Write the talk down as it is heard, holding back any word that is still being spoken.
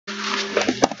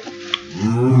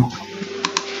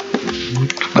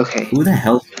Okay. Who the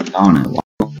hell's Madonna? Why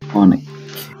do I wanna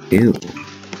kill?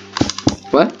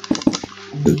 What?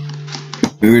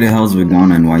 Who the hell's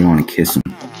Vagana and why you wanna kiss him?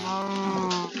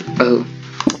 Oh.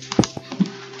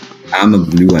 I'm a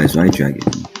blue eyes white dragon.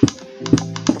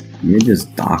 You're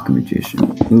just dark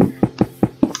magician. Ooh.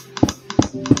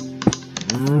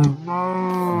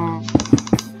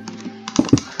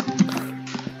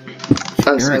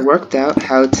 Oh, so I worked out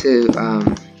how to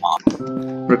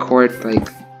record like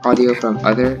audio from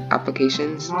other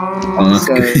applications. Oh, that's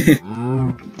So, good.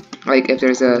 like if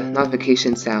there's a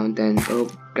notification sound, then it'll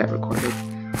get recorded.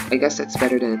 I guess that's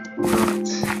better than not.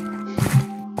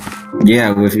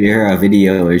 Yeah, with your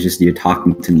video, it's just you're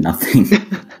talking to nothing.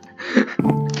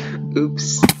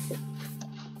 Oops.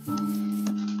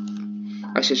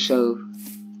 I should show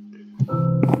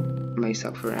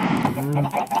myself around.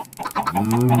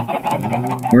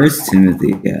 Where's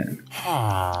Timothy at?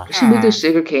 We should move the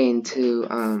sugarcane to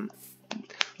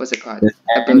what's it called? Does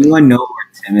anyone know where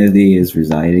Timothy is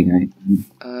residing right now?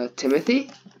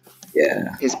 Timothy?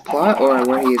 Yeah, His plot or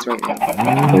where he is right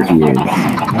now? where he is.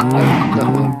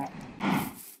 Don't know.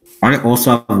 I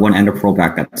also have one ender pearl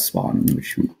back at the spawn,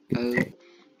 which we could take.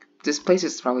 This place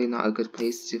is probably not a good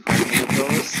place to find ender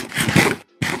pearls.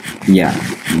 Yeah,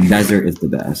 desert is the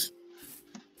best.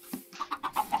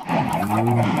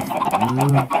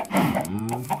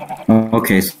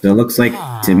 Okay, so it looks like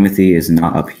Timothy is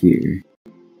not up here.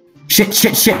 Shit,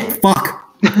 fuck!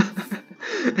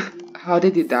 How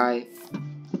did you die?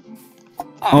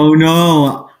 Oh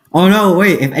no,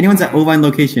 wait, if anyone's at Ovine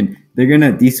location, they're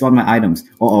gonna despawn my items.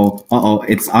 Uh-oh,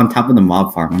 it's on top of the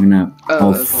mob farm. I'm gonna...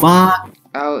 Oh, okay. Fuck!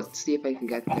 I'll see if I can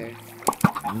get there.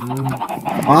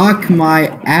 Fuck my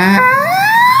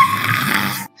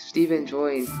ass! Steven,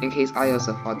 join in case I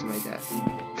also fall to my death.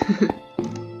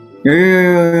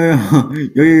 Yeah.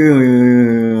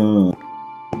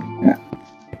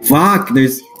 Fuck,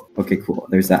 there's... Okay, cool.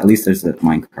 There's that. At least there's the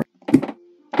minecart.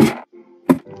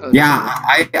 Oh, yeah,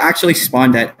 I actually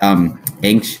spawned at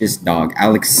Anxious Dog,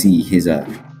 Alex C, his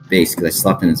base, because I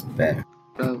slept in his bed.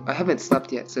 Oh, I haven't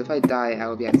slept yet, so if I die, I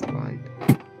will be at spawn.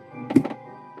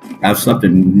 I've slept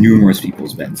in numerous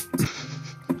people's beds.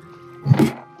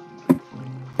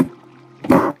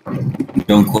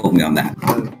 Don't quote me on that.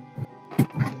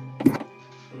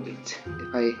 Wait,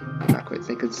 if I go backwards,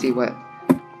 I can see what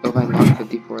Ovine Loc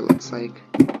 54 looks like.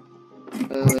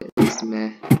 Oh, it looks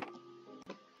meh.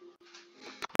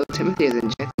 Oh, Timothy is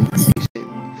enchanting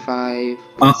station. 5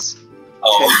 plus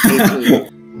 10,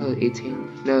 18. Oh,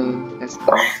 18. No, that's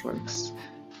not how it works.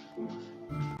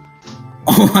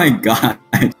 Oh my god.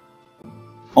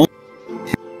 Oh.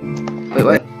 Wait,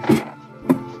 what?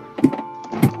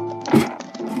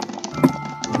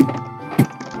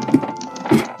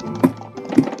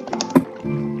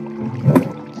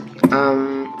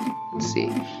 Let's see.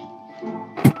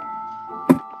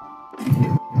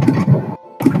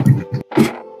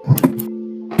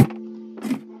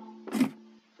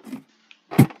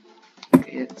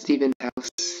 Okay, it's Steven's house.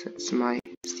 It's my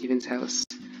Steven's house.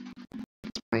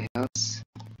 It's my house.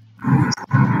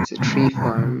 It's a tree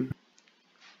farm.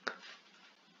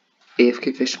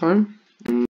 AFK fish farm.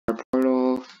 And our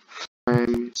portal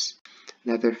farms.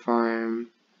 Another farm.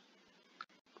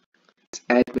 It's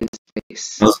admin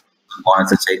space. I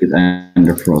wanted to take his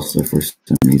ender pearl, so for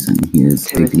some reason he is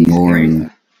Timothy's ignoring.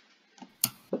 area.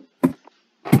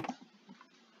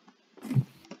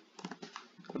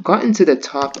 I've gotten to the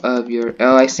top of your...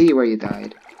 Oh, I see where you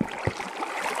died.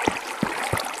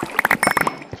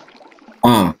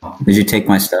 Oh, did you take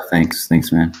my stuff? Thanks,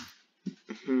 man.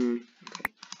 Okay.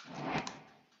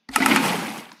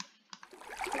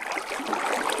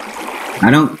 I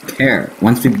don't care.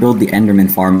 Once we build the Enderman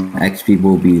farm, XP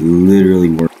will be literally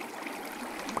worth.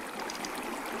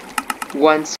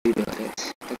 Once we build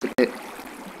it. That's a bit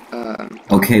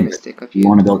Okay, but of you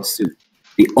want to build it soon.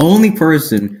 The only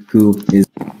person who is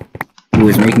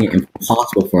making it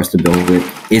impossible for us to build it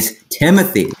is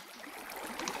Timothy.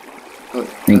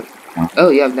 Oh,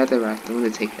 you have netherrack. I'm gonna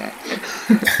take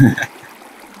that.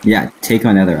 Yeah, take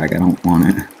my netherrack. I don't want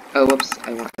it. Oh, whoops.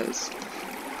 I want those.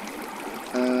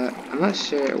 I'm not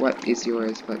sure what is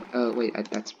yours, but... Oh, wait.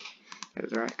 That's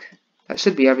netherrack. That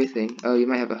should be everything. Oh, you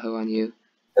might have a hoe on you.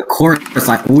 Of course,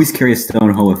 I always carry a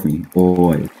stone hoe with me.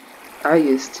 Boy. I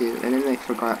used to, and then I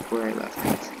forgot where I left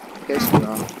it. Here's you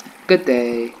all. Good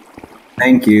day.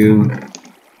 Thank you.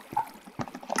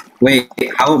 Wait,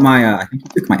 how about my, I think you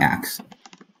took my axe.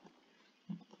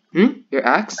 Your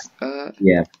axe?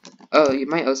 Yeah. Oh, you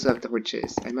might also have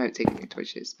torches. I might have taken your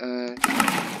torches. I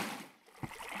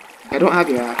don't have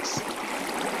your axe.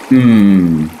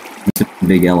 That's a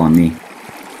big L on me.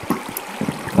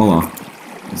 Oh well.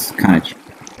 It's kind of cheap.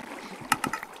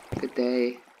 Good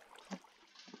day.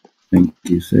 Thank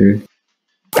you, sir.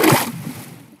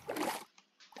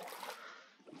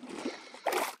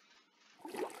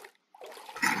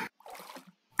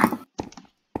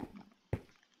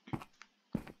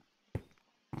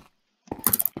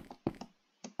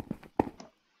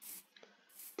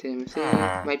 Timothy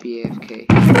might be AFK.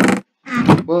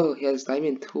 Whoa, he has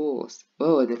diamond tools.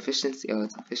 Whoa, and efficiency. Oh,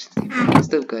 it's efficiency. It's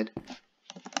still good.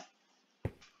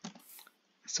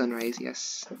 Sunrise,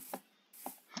 yes.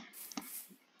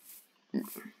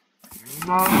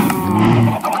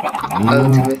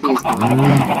 Oh, Timothy is gone.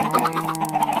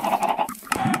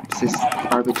 Okay. This is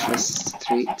Arbitrous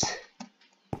Street.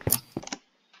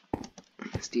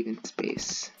 Steven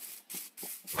Space.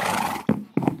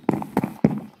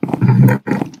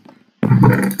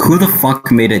 Who the fuck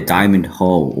made a diamond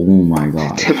hoe? Oh my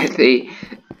god. Timothy.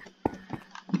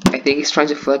 I think he's trying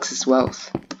to flex his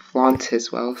wealth. Flaunt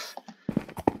his wealth.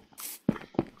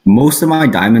 Most of my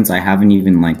diamonds I haven't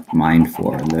even like mined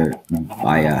for.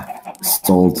 I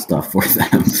sold stuff for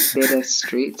them. Beta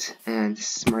Street and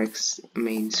Mark's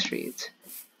Main Street.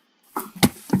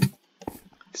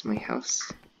 It's my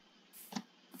house.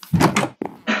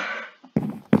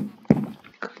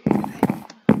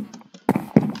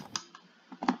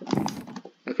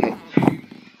 Okay.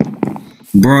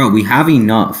 Bro, we have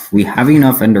enough. We have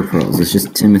enough ender pearls. It's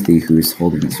just Timothy who's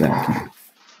holding us back.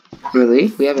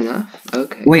 Really? We have enough?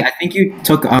 Okay. Wait, I think you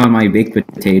took my baked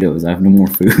potatoes. I have no more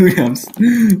food. I'm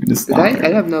just Did I? I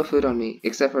have no food on me,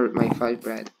 except for my 5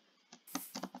 bread.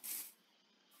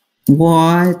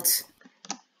 What?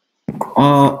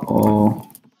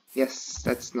 Uh-oh. Yes,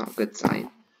 that's not a good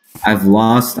sign. I've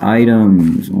lost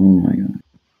items. Oh my god.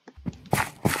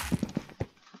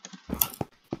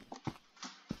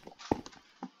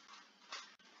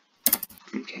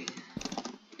 Okay.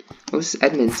 What's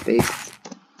admin space?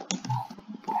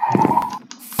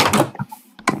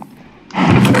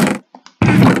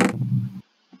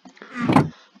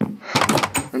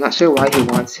 I'm not sure why he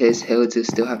wants his hill to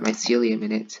still have mycelium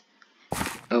in it.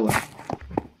 Oh well.